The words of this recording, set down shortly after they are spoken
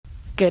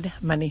Good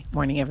Monday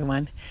morning,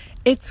 everyone.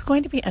 It's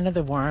going to be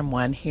another warm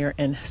one here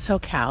in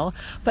SoCal,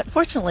 but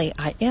fortunately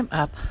I am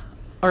up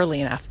early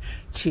enough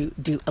to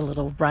do a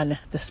little run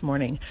this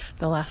morning.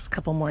 The last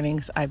couple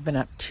mornings I've been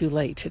up too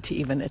late to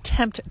even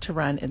attempt to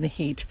run in the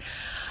heat.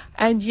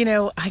 And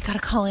I got a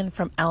call in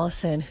from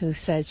Allison who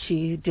said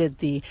she did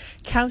the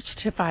Couch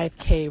to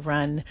 5K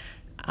run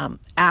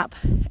app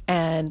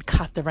and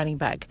caught the running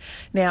bug.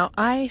 Now,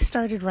 I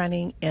started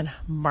running in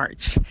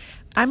March.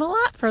 I'm a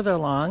lot further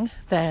along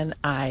than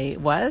I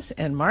was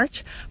in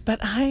March, but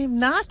I'm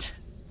not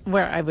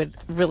where I would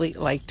really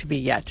like to be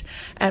yet.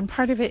 And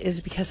part of it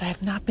is because I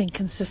have not been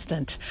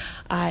consistent.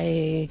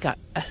 I got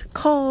a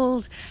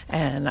cold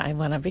and I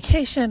went on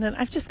vacation, and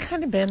I've just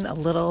kind of been a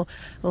little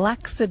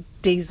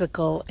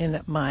lackadaisical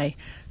in my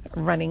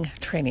running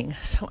training.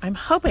 So I'm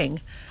hoping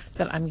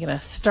that I'm going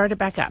to start it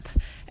back up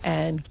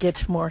and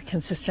get more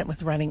consistent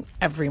with running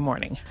every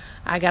morning.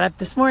 I got up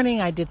this morning,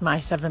 I did my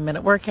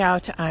 7-minute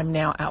workout. I'm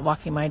now out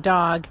walking my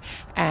dog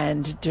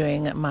and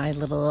doing my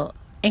little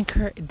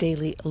Anchor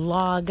daily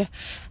log,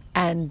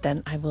 and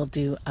then I will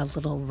do a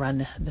little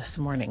run this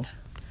morning.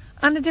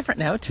 On a different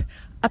note,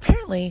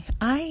 apparently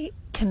I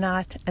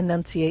cannot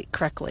enunciate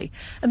correctly.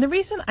 And the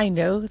reason I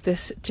know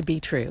this to be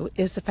true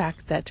is the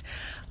fact that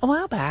a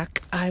while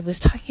back I was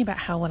talking about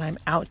how when I'm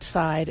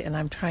outside and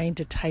I'm trying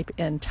to type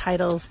in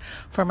titles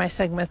for my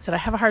segments that I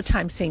have a hard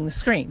time seeing the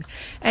screen.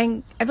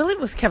 And I believe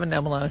it was Kevin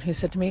Nomalone who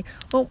said to me,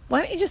 well,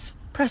 why don't you just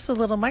press the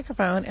little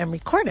microphone and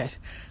record it?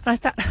 And I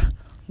thought,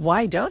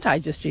 why don't I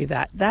just do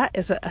that? That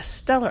is a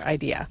stellar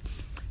idea.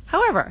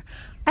 However,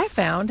 I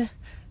found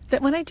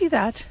that when I do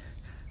that,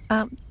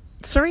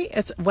 Siri,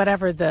 it's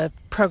whatever the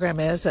program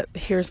is that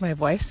hears my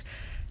voice,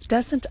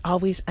 doesn't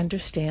always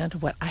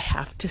understand what I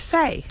have to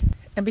say.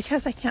 And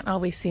because I can't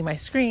always see my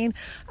screen,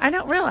 I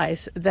don't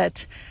realize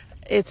that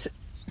it's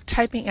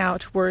typing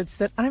out words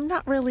that I'm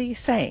not really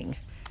saying.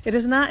 It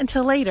is not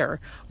until later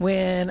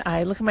when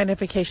I look at my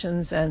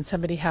notifications and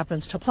somebody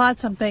happens to applaud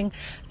something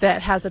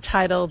that has a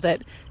title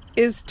that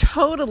is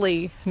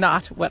totally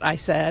not what I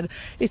said.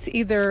 It's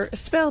either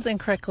spelled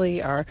incorrectly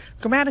or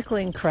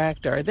grammatically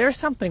incorrect, or there's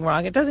something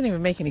wrong. It doesn't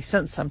even make any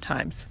sense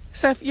sometimes.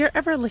 So if you're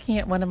ever looking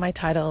at one of my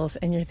titles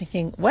and you're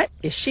thinking, what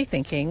is she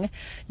thinking?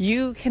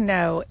 You can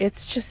know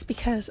it's just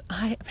because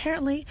I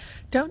apparently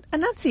don't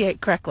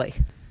enunciate correctly.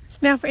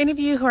 Now, for any of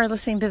you who are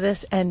listening to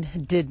this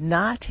and did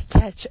not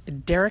catch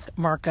Derek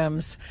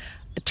Markham's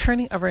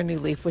Turning Over a New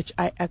Leaf, which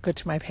I echoed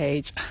to my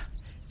page,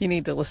 you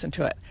need to listen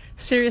to it.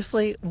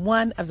 Seriously,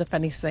 one of the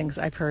funniest things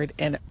I've heard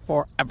in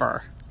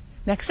forever.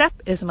 Next up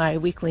is my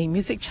weekly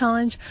music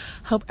challenge.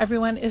 Hope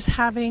everyone is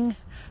having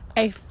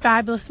a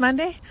fabulous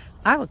Monday.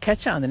 I will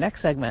catch you on the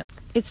next segment.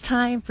 It's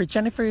time for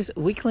Jennifer's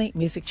weekly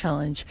music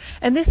challenge.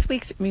 And this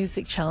week's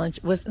music challenge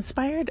was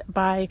inspired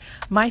by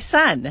my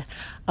son.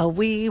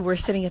 We were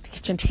sitting at the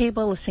kitchen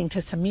table listening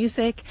to some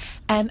music,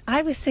 and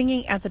I was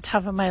singing at the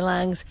top of my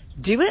lungs,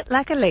 "Do It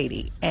Like a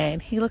Lady."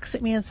 And he looks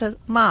at me and says,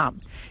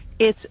 "Mom,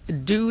 it's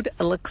Dude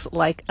Looks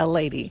Like a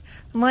Lady."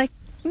 I'm like,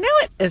 no,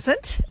 it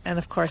isn't. And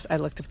of course, I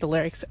looked up the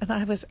lyrics and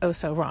I was oh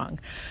so wrong.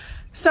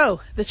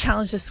 So the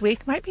challenge this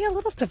week might be a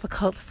little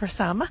difficult for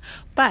some,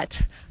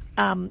 but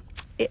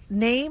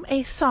name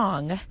a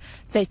song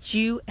that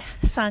you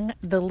sung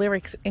the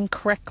lyrics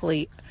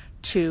incorrectly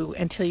to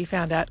until you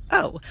found out,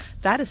 oh,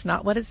 that is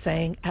not what it's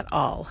saying at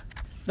all.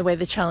 The way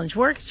the challenge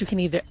works, you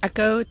can either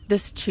echo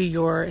this to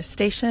your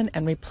station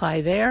and reply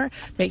there.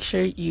 Make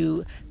sure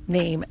you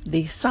name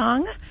the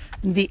song,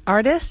 the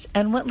artist,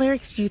 and what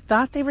lyrics you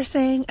thought they were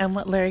saying and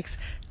what lyrics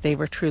they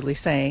were truly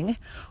saying.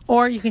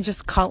 Or you can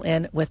just call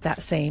in with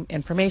that same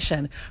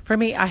information. For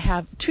me, I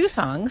have two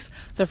songs.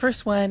 The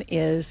first one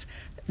is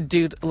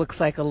Dude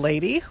Looks Like a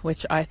Lady,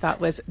 which I thought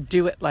was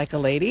Do It Like a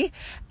Lady.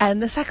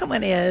 And the second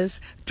one is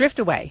Drift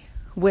Away,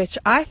 which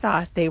I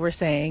thought they were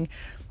saying,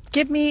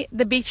 give me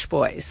the Beach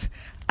Boys.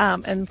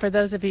 And for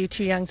those of you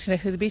too young to know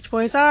who the Beach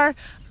Boys are,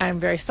 I'm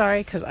very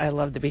sorry because I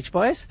love the Beach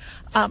Boys.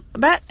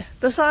 But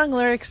the song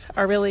lyrics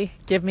are really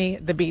Give Me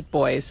the Beat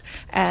Boys.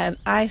 And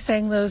I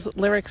sang those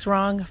lyrics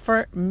wrong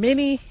for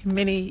many,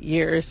 many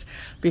years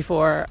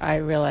before I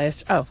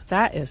realized, oh,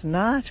 that is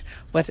not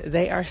what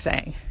they are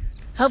saying.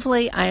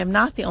 Hopefully, I am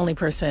not the only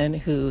person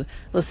who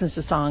listens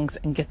to songs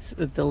and gets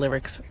the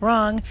lyrics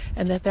wrong,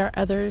 and that there are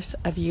others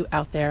of you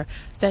out there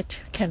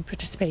that can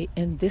participate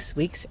in this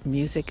week's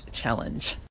music challenge.